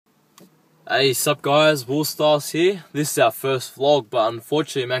Hey, sup guys, Prestyles here. This is our first vlog, but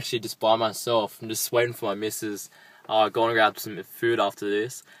unfortunately I'm actually just by myself. I'm just waiting for my missus. Going to grab some food after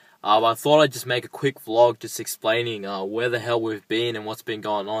this. But I thought I'd just make a quick vlog just explaining where the hell we've been and what's been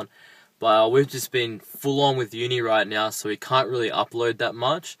going on. But we've just been full on with uni right now, so we can't really upload that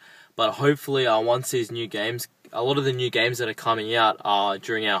much. But hopefully once these new games, a lot of the new games that are coming out are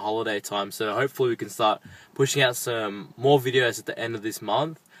during our holiday time, so hopefully we can start pushing out some more videos at the end of this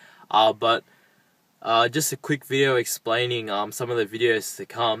month. But just a quick video explaining some of the videos to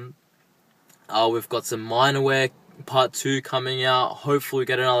come. We've got some Minerware Part 2 coming out. Hopefully we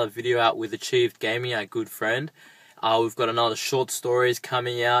get another video out with Achieved Gaming, our good friend. We've got another short stories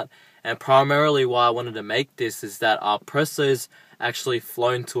coming out. And primarily why I wanted to make this is that Prestos actually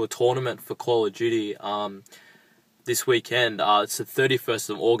flown to a tournament for Call of Duty this weekend. It's the 31st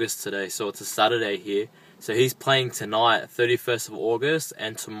of August today, so it's a Saturday here. So he's playing tonight, 31st of August,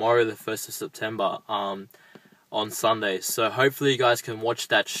 and tomorrow, the 1st of September, on Sunday. So hopefully you guys can watch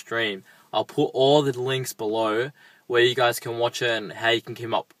that stream. I'll put all the links below where you guys can watch it and how you can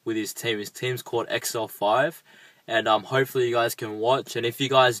come up with his team. His team's called XL5, and hopefully you guys can watch. And if you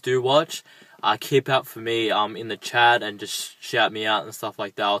guys do watch, keep out for me in the chat and just shout me out and stuff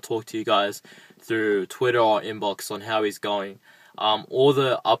like that. I'll talk to you guys through Twitter or inbox on how he's going. All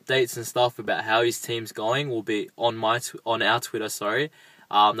the updates and stuff about how his team's going will be on our Twitter, sorry.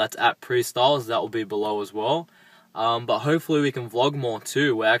 That's at Prestyles. That will be below as well. But hopefully we can vlog more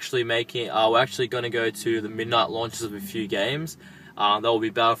too. We're actually going to go to the midnight launches of a few games. That will be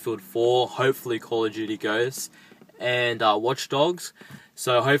Battlefield 4, hopefully Call of Duty Ghosts, and Watch Dogs.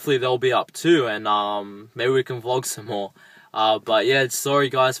 So hopefully they'll be up too, and maybe we can vlog some more. But yeah, sorry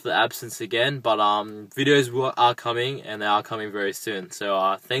guys for the absence again, but videos are coming, and they are coming very soon.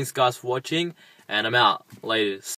 So thanks guys for watching, and I'm out. Laters.